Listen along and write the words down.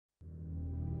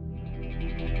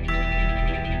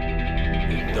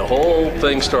whole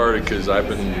thing started because I've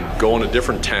been going to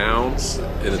different towns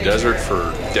in the desert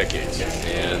for decades.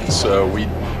 And so we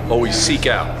always seek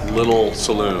out little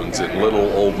saloons in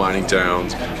little old mining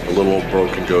towns, or little old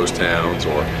broken ghost towns,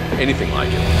 or anything like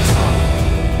it.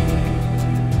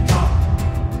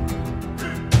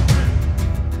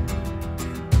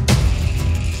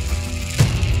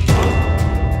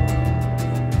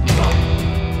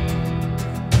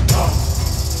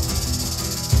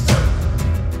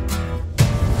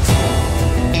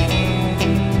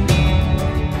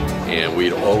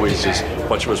 We'd always just, a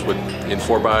bunch of us would, in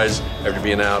 4x, after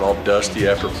being out all dusty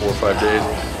after 4 or 5 days,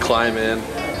 climb in,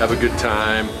 have a good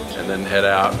time, and then head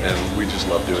out, and we just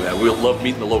love doing that. We love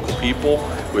meeting the local people,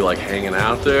 we like hanging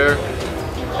out there,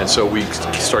 and so we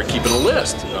started keeping a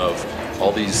list of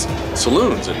all these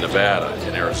saloons in Nevada,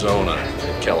 in Arizona,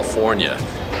 in California,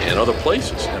 and other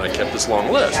places, and I kept this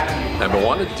long list. And I've been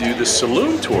wanting to do this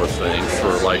saloon tour thing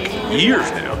for like years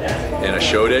now, and I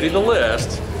showed Eddie the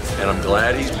list, and I'm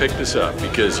glad he's picked this up,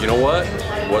 because you know what?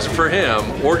 If it wasn't for him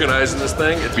organizing this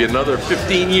thing, it'd be another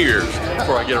 15 years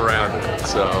before I get around to it.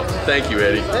 So thank you,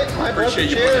 Eddie. Hey, appreciate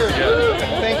you putting it together.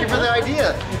 Thank you for the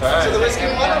idea. Right. To the Whiskey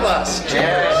Wanderlust.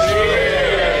 Cheers.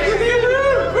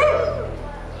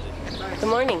 Good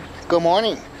morning. Good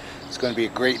morning. It's going to be a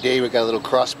great day. We got a little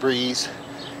cross breeze.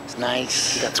 It's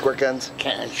nice. You got squirt guns? We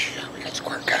got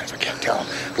squirt guns. I can't tell them.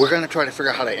 We're going to try to figure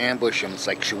out how to ambush them. It's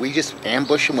like, should we just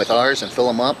ambush them with ours and fill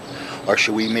them up? Or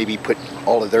should we maybe put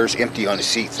all of theirs empty on the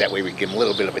seats? That way we give them a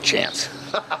little bit of a chance.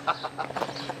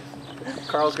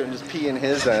 Carl's going to just pee in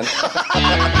his then.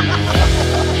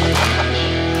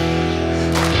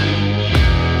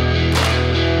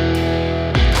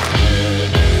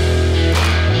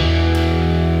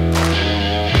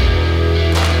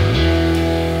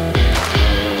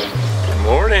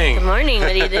 Good morning,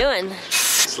 what are you doing?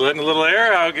 Just letting a little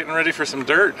air out, getting ready for some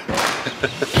dirt.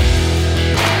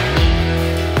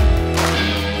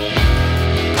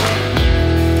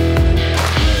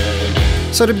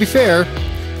 So to be fair,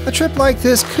 a trip like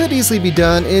this could easily be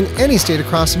done in any state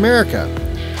across America.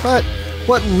 But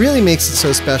what really makes it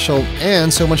so special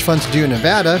and so much fun to do in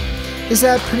Nevada is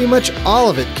that pretty much all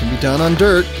of it can be done on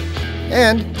dirt,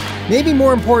 and, maybe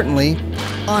more importantly,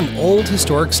 on old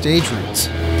historic stage routes.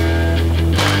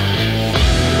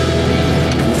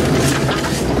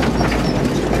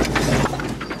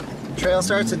 Trail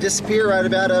starts to disappear right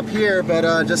about up here,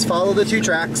 but just follow the 2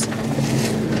 tracks.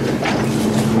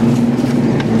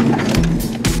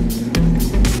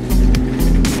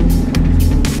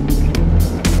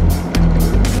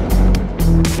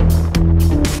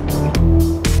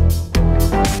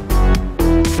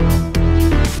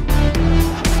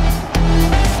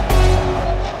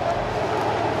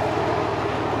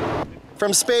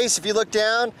 From space, if you look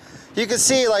down, you can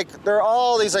see like there are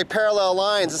all these like parallel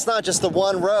lines. It's not just the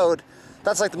one road.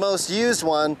 That's like the most used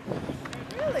one.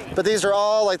 Really? But these are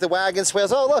all like the wagon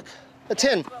swales. Oh, look, a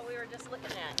tin. What we were just looking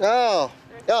at. Oh,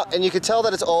 yeah, and you can tell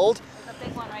that it's old. There's a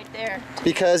big one right there.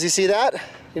 Because you see that?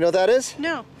 You know what that is?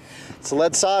 No. It's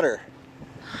lead solder.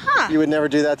 Huh. You would never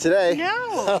do that today.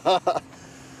 No.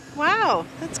 Wow,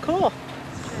 that's cool.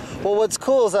 Well, what's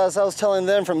cool is, as I was telling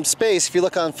them, from space, if you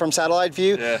look on from satellite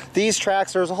view, Yeah. these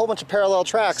tracks, there's a whole bunch of parallel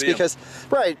tracks because,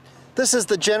 right, this is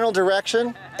the general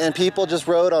direction, and people just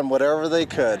rode on whatever they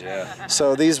could. Yeah.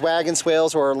 So these wagon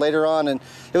swales were later on, and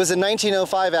it was in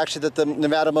 1905 actually that the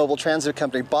Nevada Mobile Transit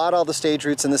Company bought all the stage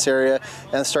routes in this area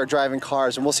and started driving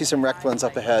cars, and we'll see some wrecked ones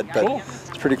up ahead, but Cool.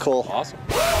 it's pretty cool. Awesome.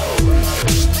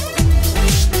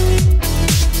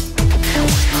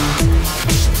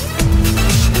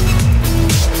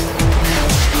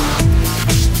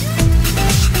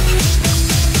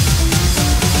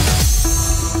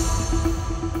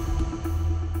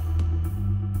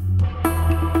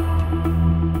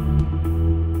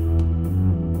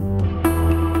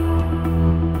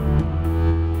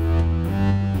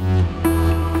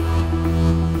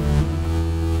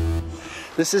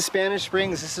 This is Spanish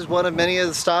Springs. This is one of many of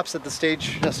the stops that the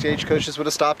stagecoaches would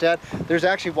have stopped at. There's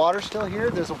actually water still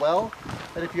here. There's a well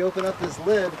that if you open up this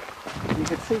lid, you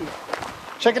can see.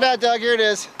 Check it out, Doug. Here it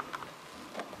is.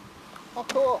 Oh,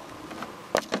 cool.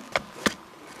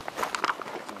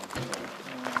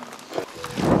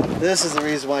 This is the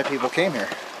reason why people came here.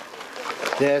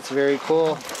 That's very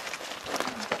cool.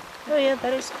 Oh yeah,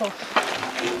 that is cool.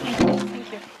 Thank you.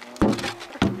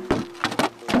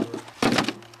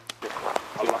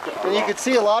 And you can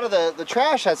see a lot of the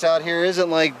trash that's out here isn't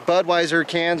like Budweiser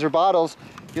cans or bottles.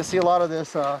 You'll see a lot of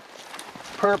this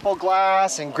purple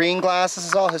glass and green glass. This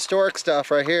is all historic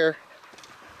stuff right here.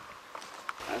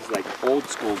 That's like old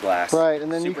school glass. Right,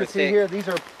 and then you Super can see thick.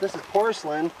 here, this is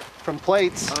porcelain from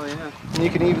plates. Oh yeah. And you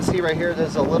can even see right here,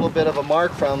 there's a little bit of a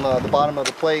mark from the bottom of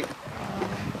the plate.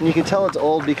 And you can tell it's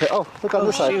old because, oh, look on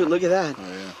this side. Shoot, look at that. Oh,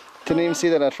 yeah. Didn't even see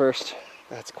that at first.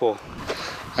 That's cool.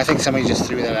 I think somebody just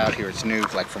threw that out here. It's new,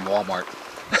 like from Walmart.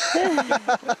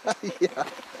 Yeah.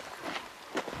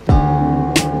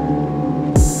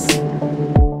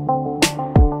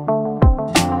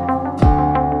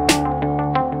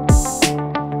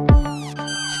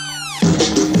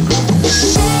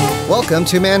 Welcome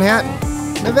to Manhattan,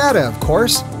 Nevada, of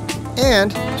course,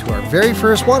 and to our very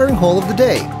first watering hole of the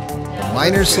day, the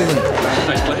Miners Saloon.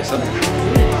 Nice place, huh?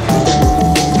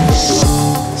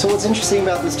 So what's interesting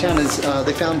about this town is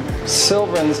they found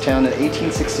silver in this town in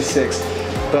 1866,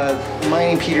 but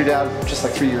mining petered out just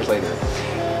like 3 years later.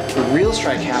 The real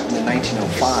strike happened in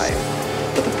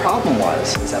 1905, but the problem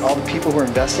was is that all the people who were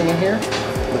investing in here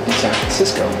lived in San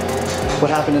Francisco. What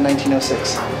happened in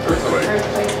 1906?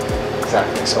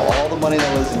 Exactly. So all the money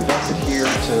that was invested here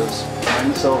to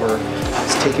mine silver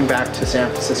was taken back to San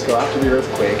Francisco after the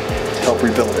earthquake to help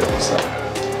rebuild it. So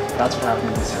that's what happened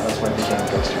in this town. That's why it became a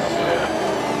ghost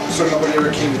town. So nobody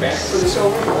ever came back for the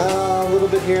silver? A little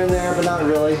bit here and there, but not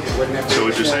really. So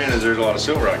what you're saying is there's a lot of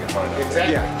silver I can find out.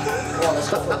 Exactly. Yeah. Well, let's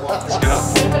go for a walk. Let's go.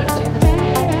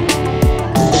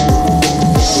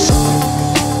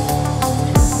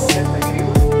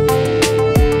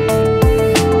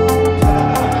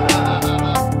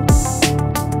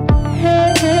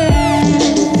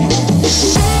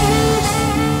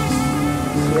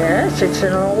 Yes, it's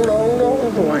an old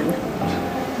one.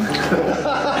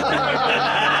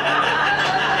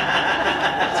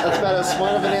 That's about as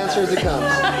smart of an answer as it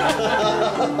comes.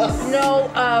 No,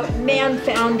 man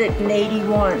found it in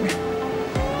 81.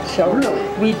 So Really?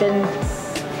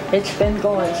 it's been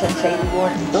going since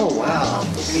 81. Oh, wow.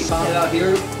 And he found it out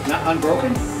here, not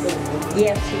unbroken?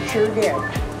 Yes, he sure did.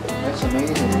 That's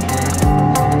amazing.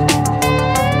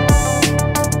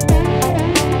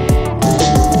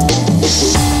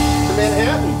 To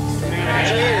Manhattan.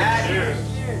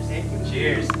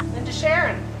 Cheers. And to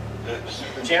Sharon.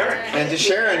 And to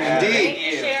Sharon,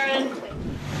 indeed. Sharon.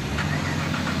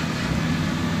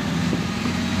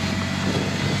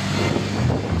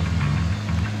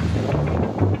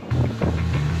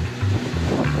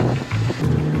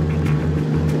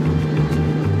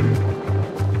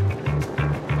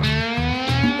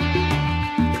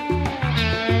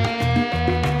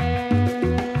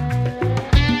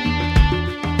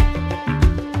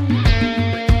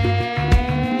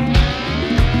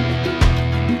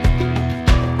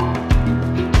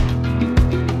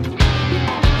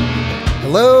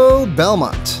 Hello,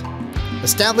 Belmont.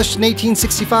 Established in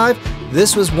 1865,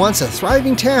 this was once a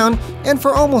thriving town and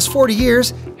for almost 40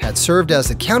 years had served as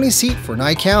the county seat for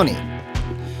Nye County.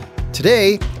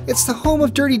 Today, it's the home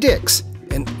of Dirty Dick's,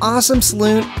 an awesome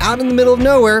saloon out in the middle of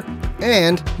nowhere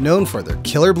and known for their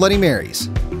killer Bloody Marys.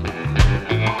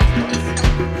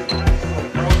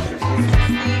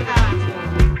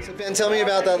 So Ben, tell me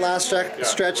about that last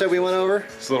stretch that we went over.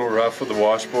 It's a little rough with the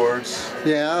washboards.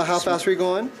 Yeah, how fast were you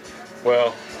going?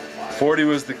 Well, 40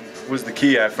 was the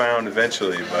key I found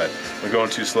eventually, but we're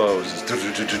going too slow. It was just I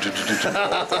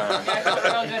felt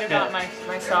real good about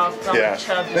myself. Felt Yeah. like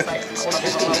Chubb was like,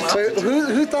 Wait,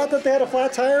 who thought that they had a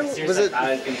flat tire? Was it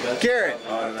Garrett?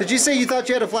 Did you say you thought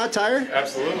you had a flat tire?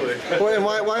 absolutely. Wait, and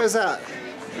why was that?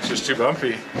 It's just too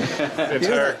bumpy. The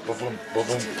entire boom, boom, boom,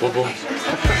 boom, boom.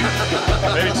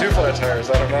 Maybe 2 flat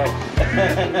tires, I don't know.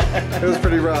 It was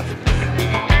pretty rough.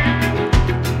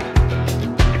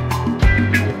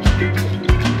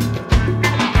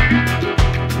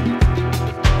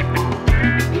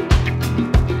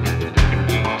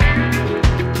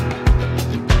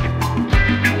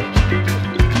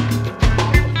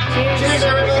 Cheers,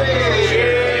 everybody!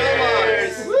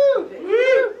 Cheers! Woo!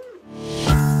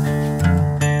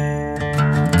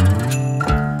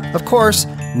 Of course,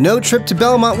 no trip to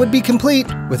Belmont would be complete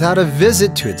without a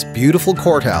visit to its beautiful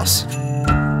courthouse.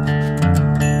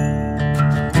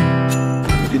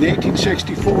 In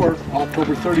 1864,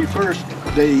 October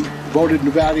 31st, they voted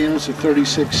Nevadians a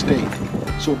 36th state.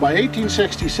 So by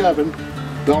 1867,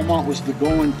 Belmont was the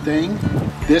going thing.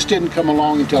 This didn't come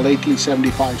along until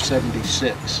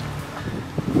 1875-76.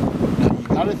 Now you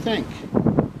gotta think,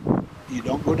 you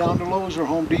don't go down to Lowe's or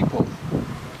Home Depot.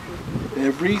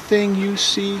 Everything you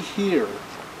see here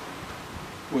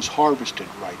was harvested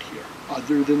right here,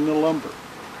 other than the lumber.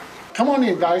 Come on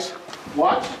in, guys.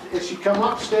 Watch as you come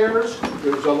upstairs.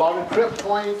 There's a lot of trip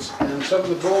points, and some of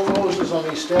the bull noses on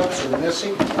these steps are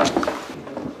missing.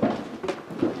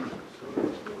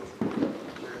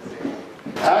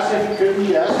 As if it could be,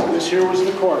 yes, this here was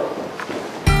the court.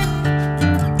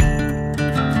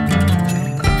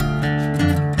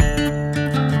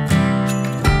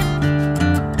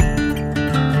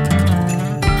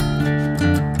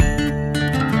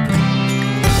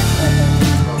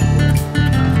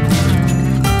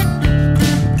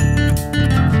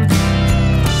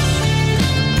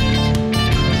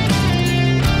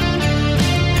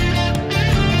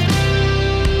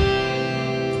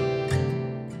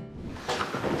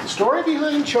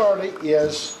 Charlie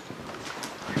is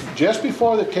just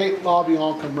before the Tate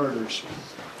LaBianca murders.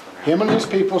 Him and his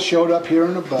people showed up here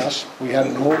in a bus. We had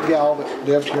an old gal that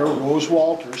lived here, Rose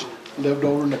Walters, lived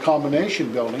over in the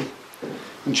combination building.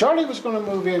 And Charlie was going to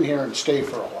move in here and stay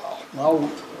for a while. Well,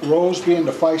 Rose, being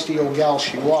the feisty old gal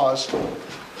she was,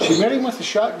 she met him with a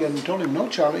shotgun and told him, no,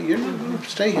 Charlie, you're not going to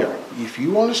stay here. If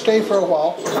you want to stay for a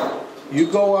while,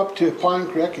 you go up to Pine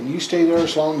Creek and you stay there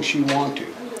as long as you want to.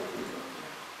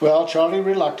 Well, Charlie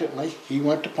reluctantly, he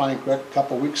went to Pine Creek. A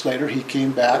couple of weeks later, he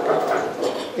came back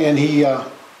and he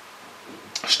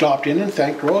stopped in and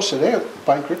thanked Rose. Said, hey,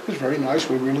 Pine Creek was very nice.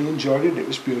 We really enjoyed it. It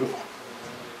was beautiful.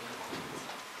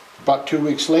 About 2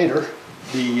 weeks later,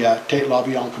 the Tate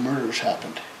LaBianca murders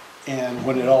happened. And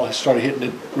when it all started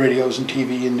hitting the radios and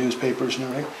TV and newspapers and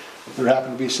everything, there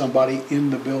happened to be somebody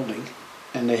in the building,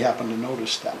 and they happened to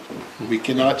notice that. We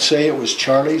cannot say it was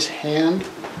Charlie's hand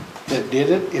that did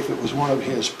it, if it was one of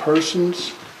his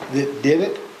persons that did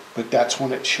it, but that's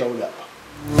when it showed up.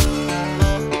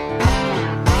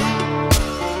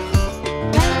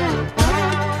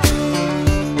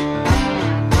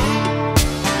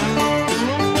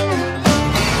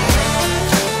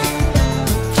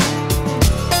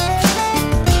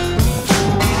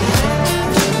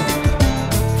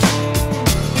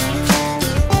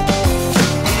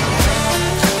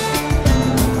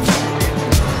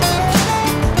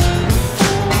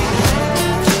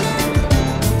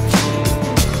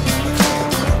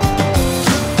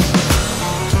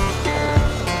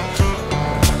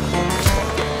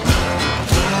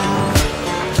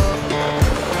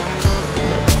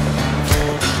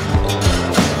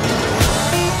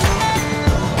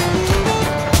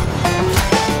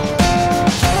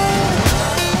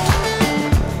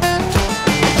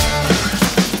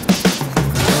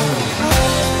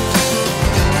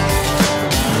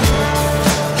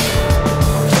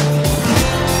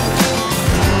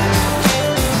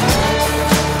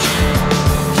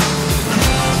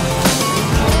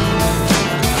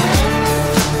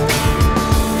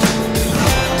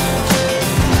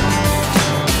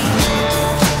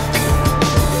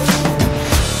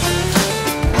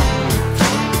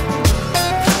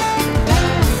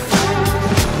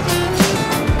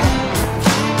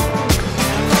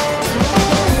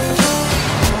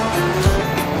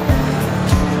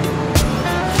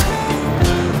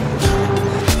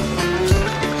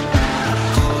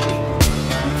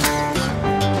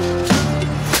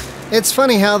 It's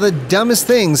funny how the dumbest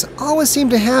things always seem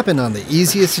to happen on the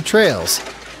easiest of trails.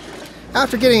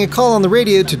 After getting a call on the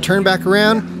radio to turn back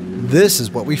around, this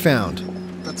is what we found.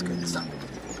 That's good. Stop.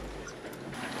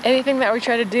 Anything that we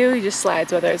try to do, he just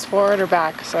slides, whether it's forward or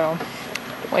back. So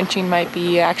winching might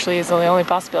be actually is the only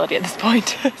possibility at this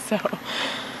point. So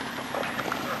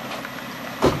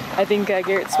I think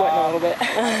Garrett's sweating a little bit.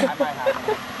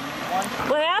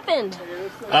 What happened?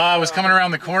 I was coming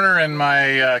around the corner and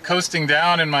my coasting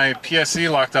down and my PSC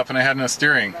locked up and I had no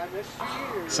steering.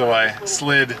 So I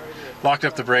locked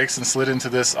up the brakes and slid into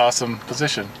this awesome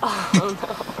position. Oh,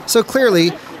 no. So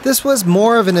clearly, this was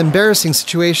more of an embarrassing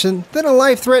situation than a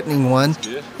life-threatening one.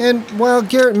 And while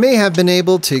Garrett may have been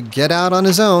able to get out on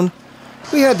his own,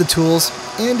 we had the tools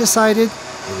and decided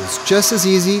it was just as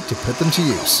easy to put them to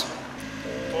use.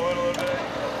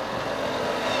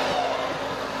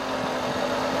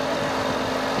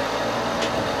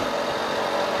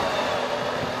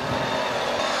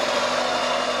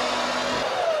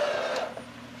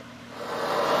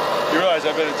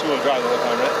 I've been in two-wheel drive the whole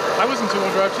time, right? I was in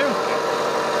two-wheel drive too.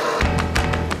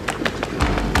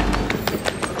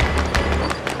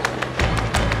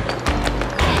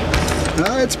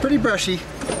 It's pretty brushy.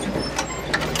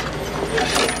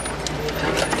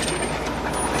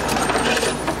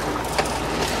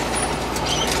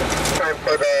 Time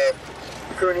for the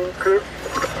pruning crew?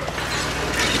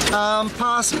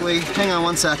 Possibly. Hang on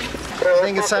one sec. I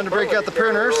think it's time to break out the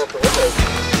pruners.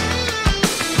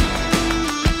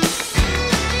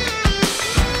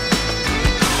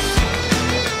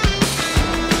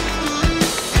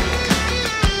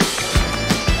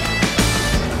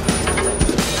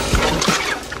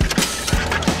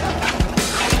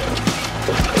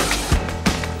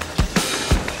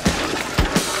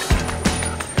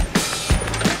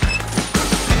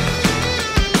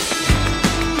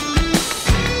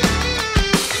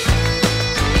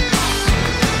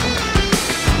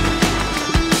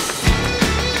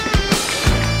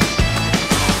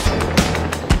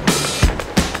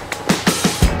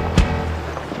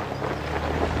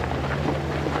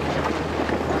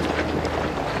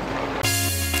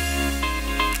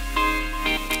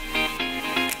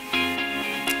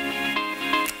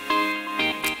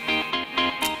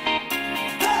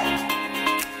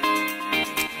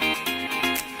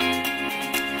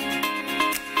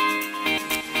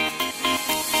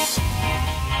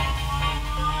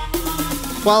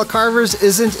 While Carver's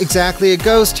isn't exactly a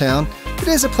ghost town, it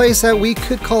is a place that we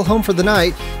could call home for the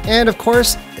night, and of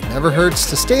course, it never hurts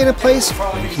to stay in a place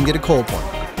where you can get a cold one.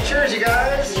 Cheers, you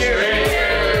guys! Cheers!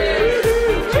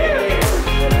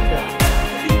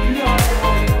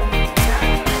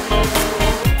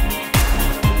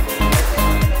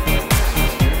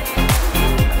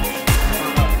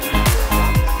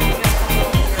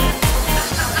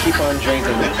 Keep on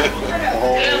drinking.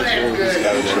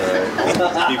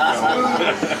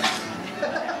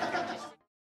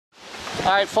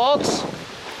 All right, folks,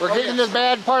 we're getting to the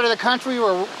bad part of the country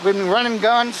where we've been running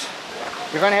guns.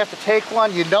 You're gonna have to take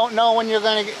one. You don't know when you're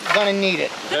gonna need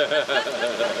it.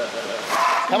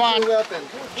 Come on,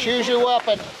 choose your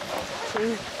weapon.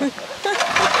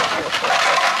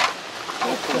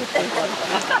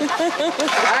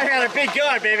 I got a big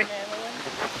gun, baby.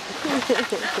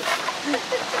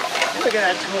 Look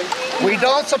at that toy. We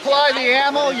don't supply the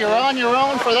ammo. You're on your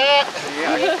own for that.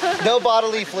 No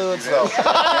bodily fluids, though.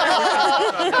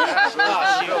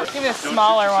 Give me a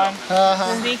smaller one.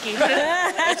 Sneaky.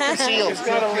 It's concealed.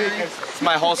 It's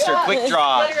my holster. Quick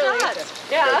draw.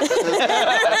 Yeah.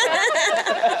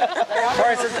 All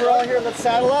right, since we're all here, let's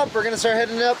saddle up. We're gonna start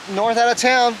heading up north out of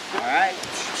town. All right.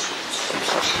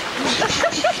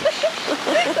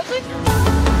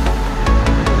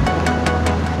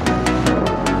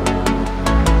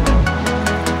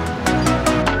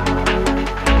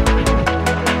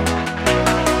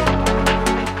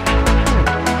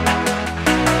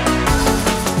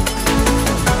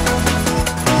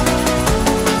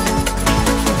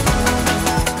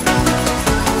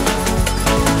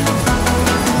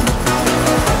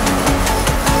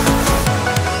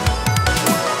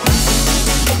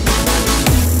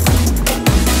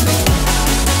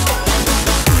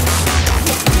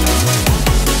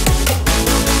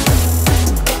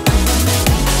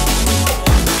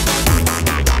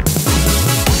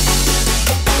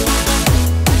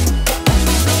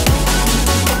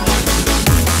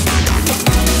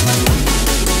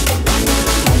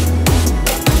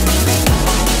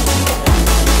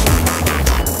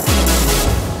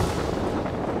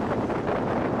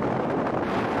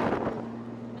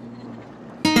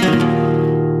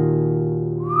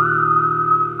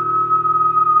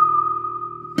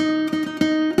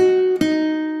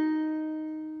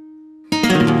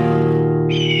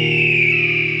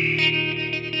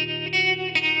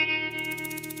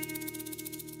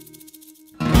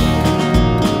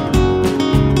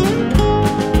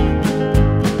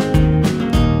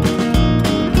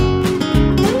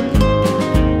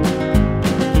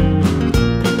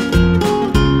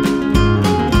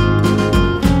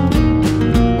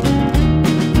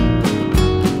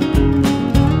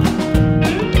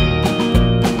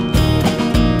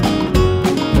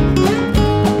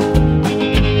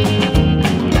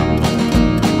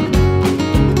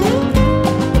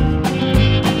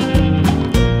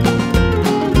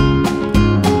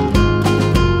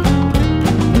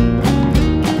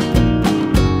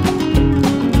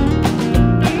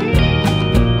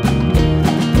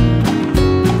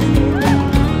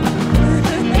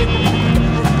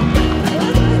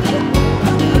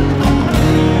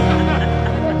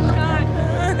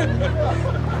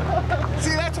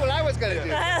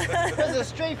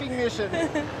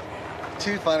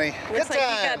 Too funny. Looks like you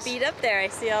got beat up there. I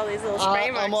see all these little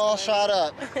spray marks. I'm all shot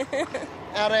up.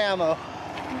 Out of ammo.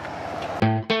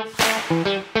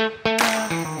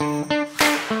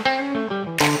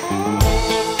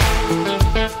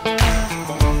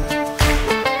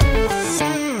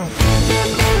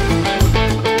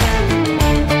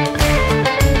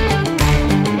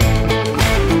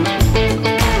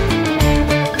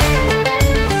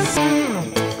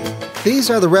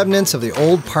 These are the remnants of the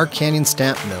old Park Canyon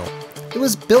stamp mill. It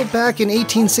was built back in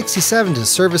 1867 to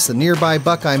service the nearby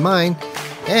Buckeye Mine,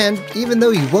 and even though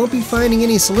you won't be finding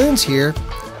any saloons here,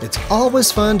 it's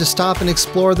always fun to stop and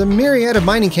explore the myriad of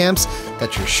mining camps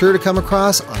that you're sure to come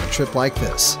across on a trip like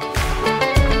this.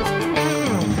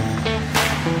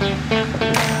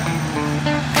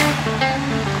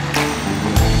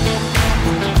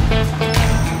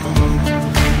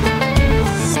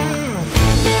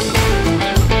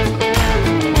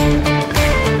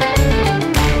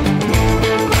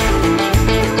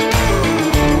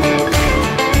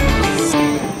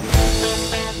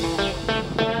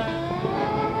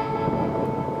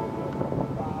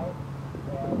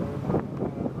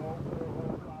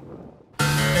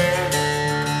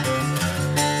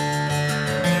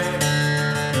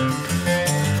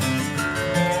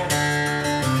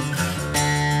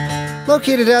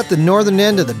 Located at the northern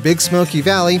end of the Big Smoky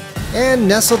Valley and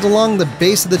nestled along the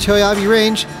base of the Toyabe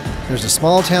Range, there's a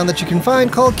small town that you can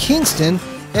find called Kingston,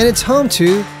 and it's home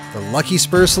to the Lucky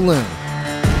Spur Saloon.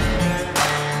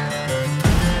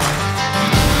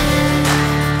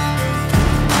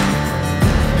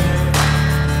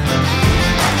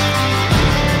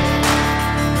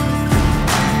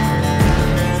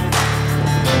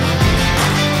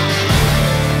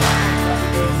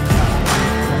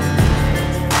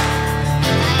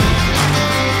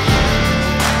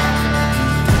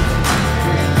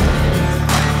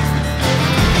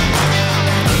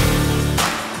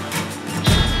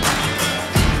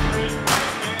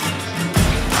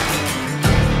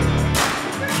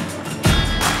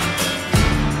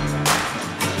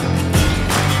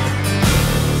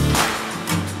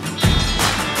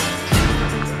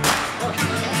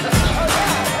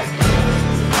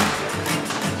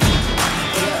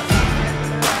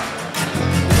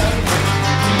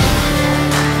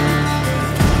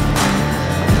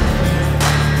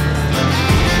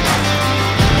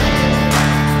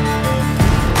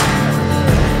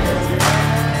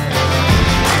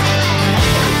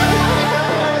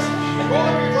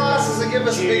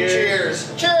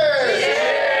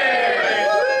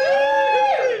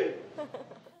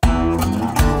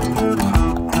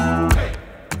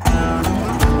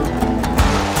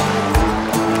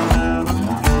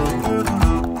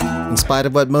 In spite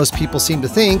of what most people seem to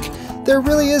think, there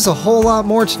really is a whole lot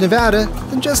more to Nevada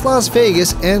than just Las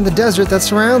Vegas and the desert that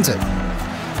surrounds it.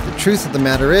 The truth of the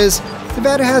matter is,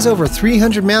 Nevada has over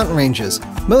 300 mountain ranges,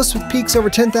 most with peaks over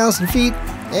 10,000 feet,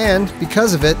 and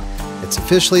because of it, it's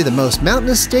officially the most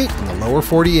mountainous state in the lower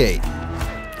 48.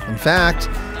 In fact,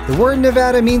 the word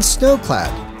Nevada means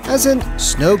snow-clad, as in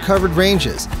snow-covered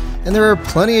ranges, and there are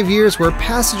plenty of years where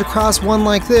passage across one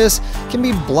like this can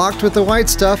be blocked with the white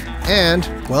stuff and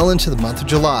well into the month of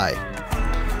July.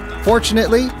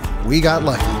 Fortunately, we got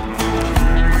lucky.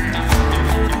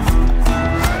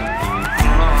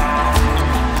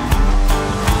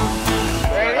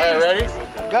 Ready?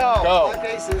 Go! Go! 5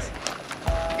 paces.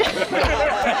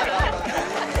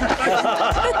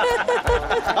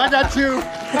 I got 2.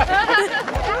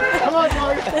 Come on,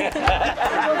 boys.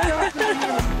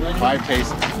 5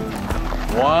 paces.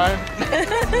 1, 2,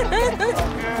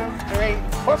 3,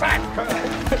 4, 5.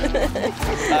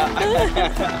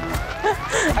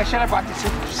 I should have brought the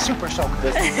super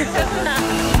soaker.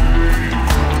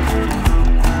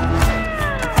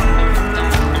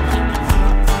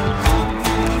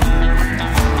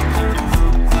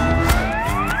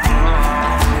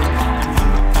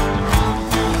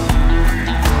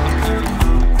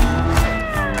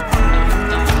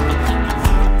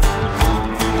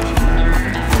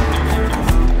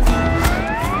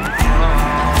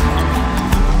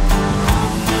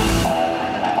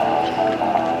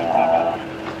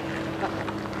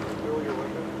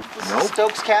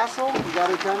 Stokes Castle, you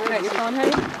got it covered. Right, your phone,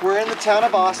 honey? We're in the town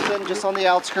of Austin, just on the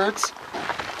outskirts.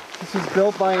 This was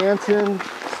built by Anson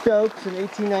Stokes in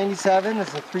 1897.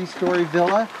 It's a 3-story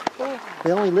villa.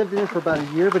 They only lived in it for about a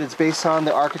year, but it's based on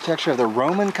the architecture of the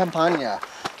Roman Campagna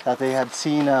that they had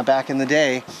seen back in the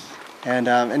day. And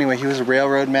anyway, he was a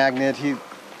railroad magnate,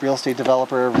 real estate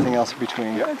developer, everything else in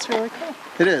between. Yeah, that's really cool.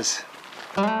 It is.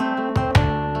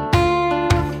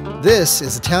 This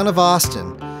is the town of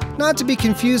Austin, not to be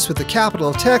confused with the capital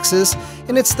of Texas,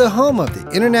 and it's the home of the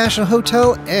International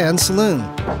Hotel and Saloon.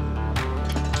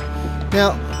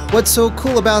 Now, what's so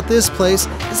cool about this place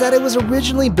is that it was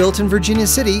originally built in Virginia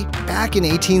City back in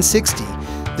 1860,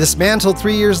 dismantled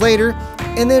 3 years later,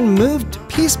 and then moved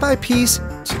piece by piece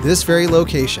to this very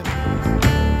location.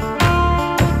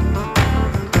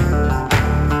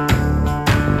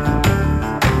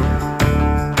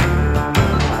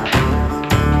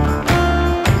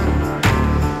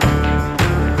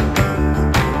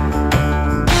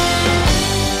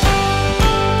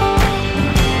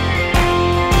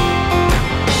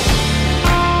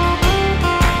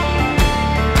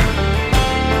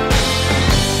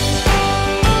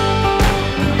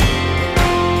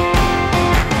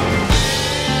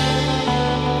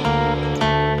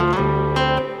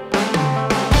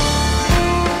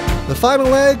 The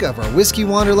final leg of our Whiskey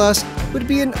Wanderlust would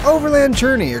be an overland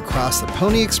journey across the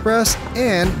Pony Express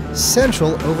and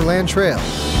Central Overland Trail.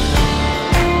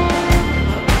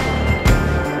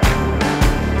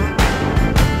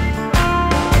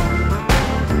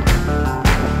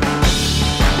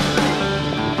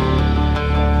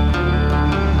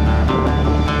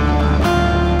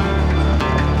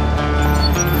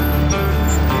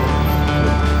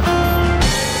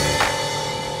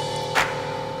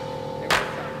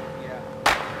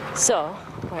 So,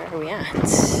 where are we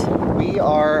at? We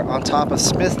are on top of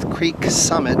Smith Creek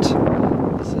Summit.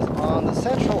 This is on the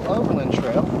Central Overland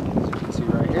Trail, as you can see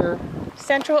right here.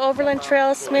 Central Overland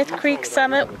Trail, Smith Creek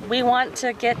Summit. We want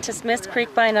to get to Smith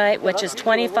Creek by night, which is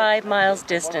 25 miles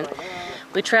distant.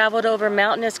 We traveled over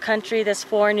mountainous country this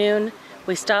forenoon.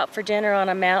 We stopped for dinner on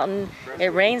a mountain. It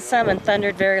rained some and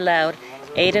thundered very loud.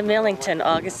 Ada Millington,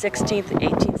 August 16th,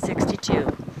 1862.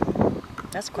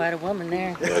 That's quite a woman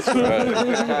there. That's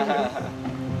right.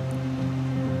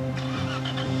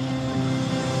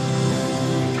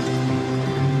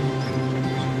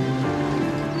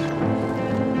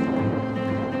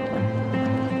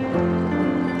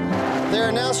 There,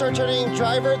 now start turning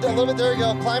driver a little bit. There you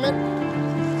go. Climb it.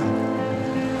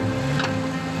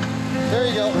 There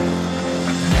you go.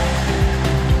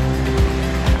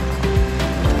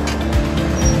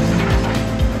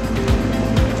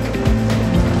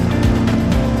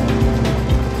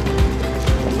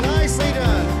 Nicely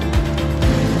done.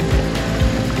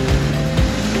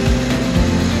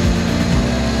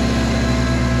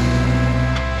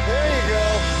 There you go.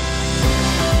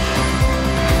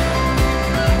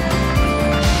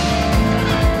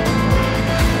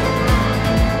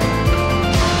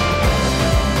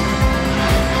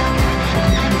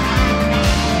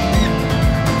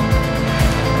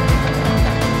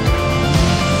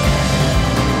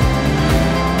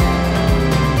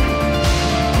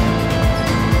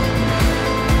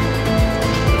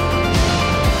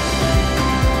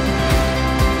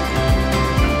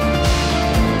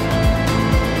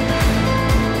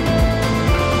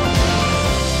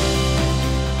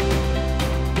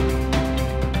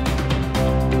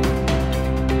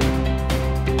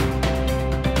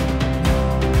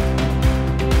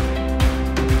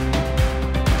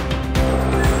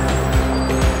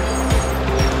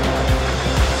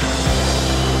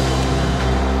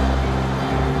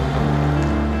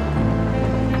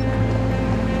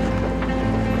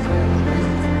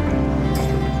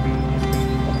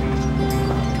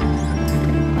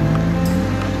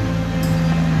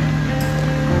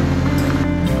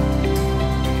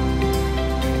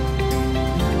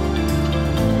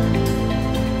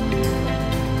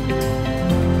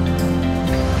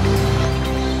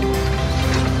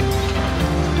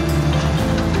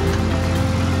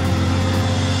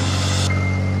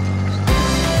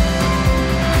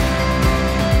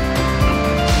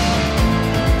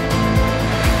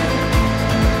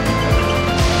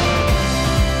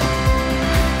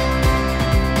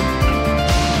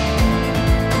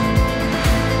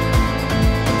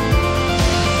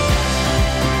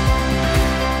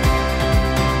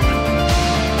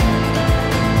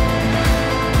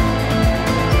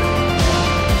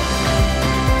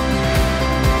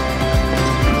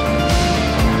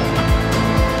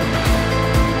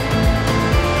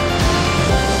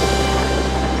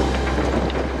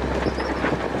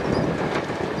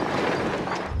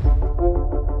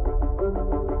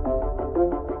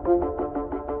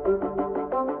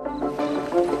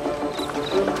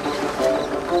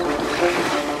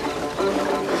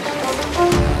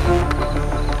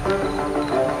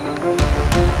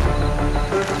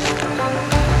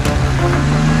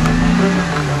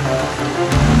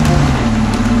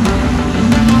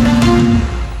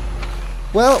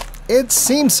 Well, it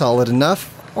seemed solid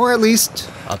enough, or at least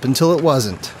up until it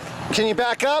wasn't. Can you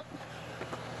back up?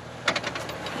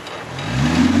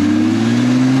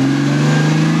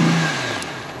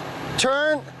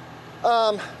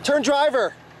 Turn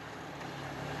driver.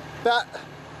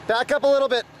 Back up a little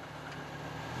bit.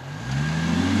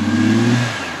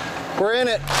 We're in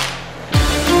it.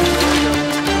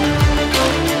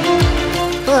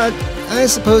 But I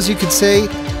suppose you could say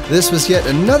this was yet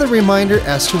another reminder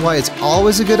as to why it's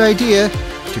always a good idea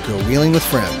to go wheeling with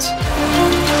friends.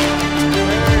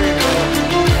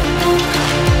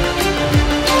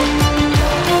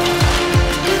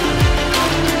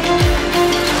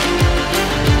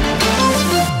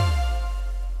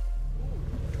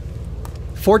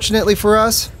 Fortunately for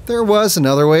us, there was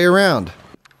another way around.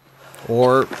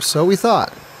 Or so we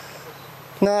thought.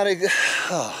 Not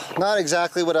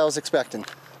exactly what I was expecting.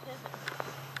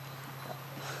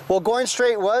 Well, going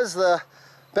straight was the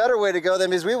better way to go,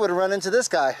 then, because we would have run into this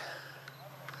guy.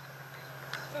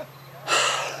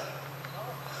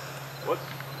 What?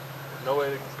 No way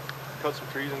to cut some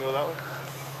trees and go that way?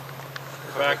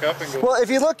 Back up and go. Well, if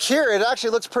you look here, it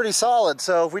actually looks pretty solid.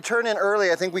 So if we turn in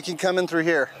early, I think we can come in through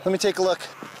here. Let me take a look.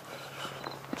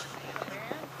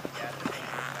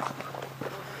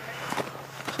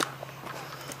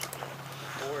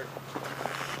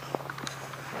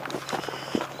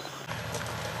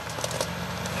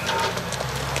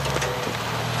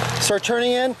 Start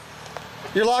turning in.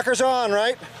 Your lockers are on,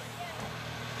 right?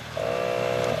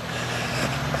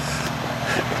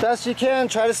 Best you can,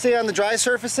 try to stay on the dry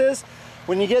surfaces.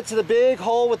 When you get to the big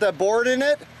hole with that board in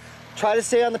it, Try to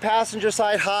stay on the passenger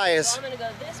side high. So I'm going to go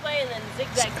this way and then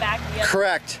zigzag back the other.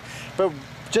 Correct. But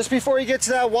just before you get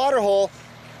to that water hole,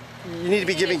 you need to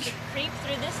be giving... Creep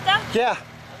through this stuff? Yeah.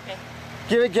 Okay.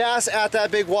 Give it gas at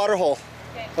that big water hole.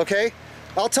 Okay. Okay?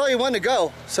 I'll tell you when to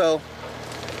go, so...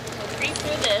 So creep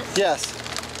through this. Yes.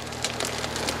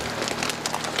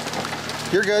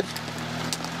 You're good.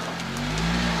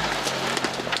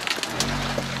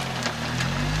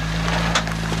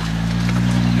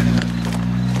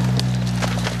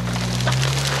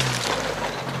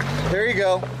 There you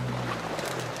go.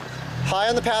 High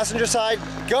on the passenger side.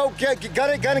 Go, gun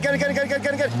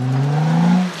it.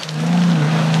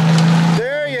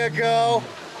 There you go.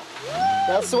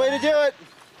 That's the way to do it.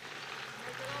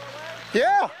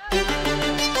 Yeah.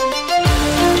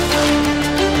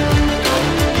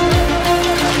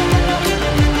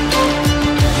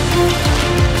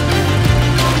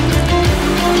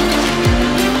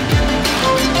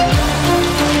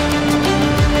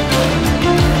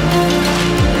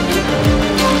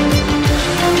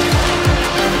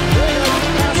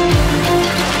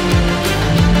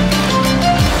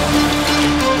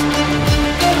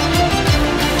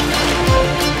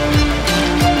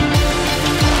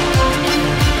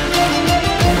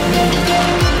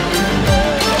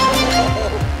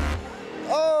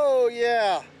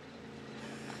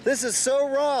 This is so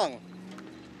wrong.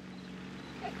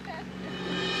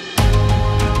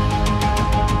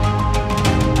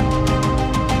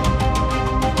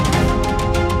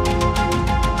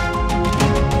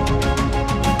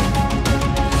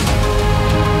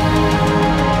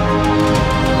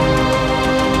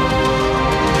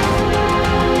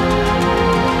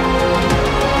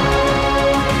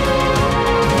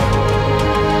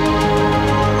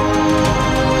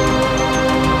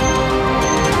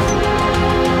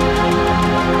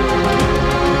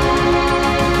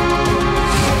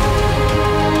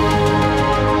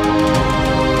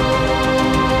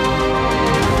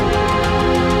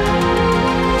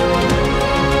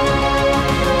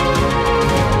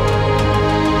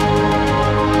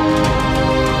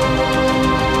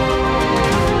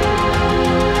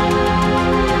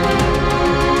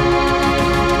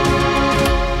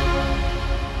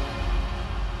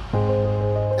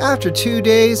 After 2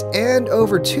 days and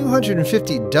over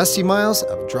 250 dusty miles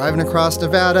of driving across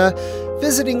Nevada,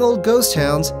 visiting old ghost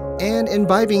towns, and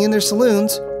imbibing in their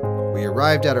saloons, we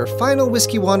arrived at our final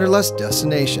Whiskey Wanderlust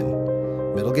destination,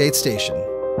 Middlegate Station.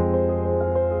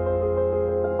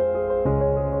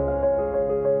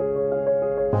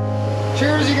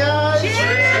 Cheers, you guys!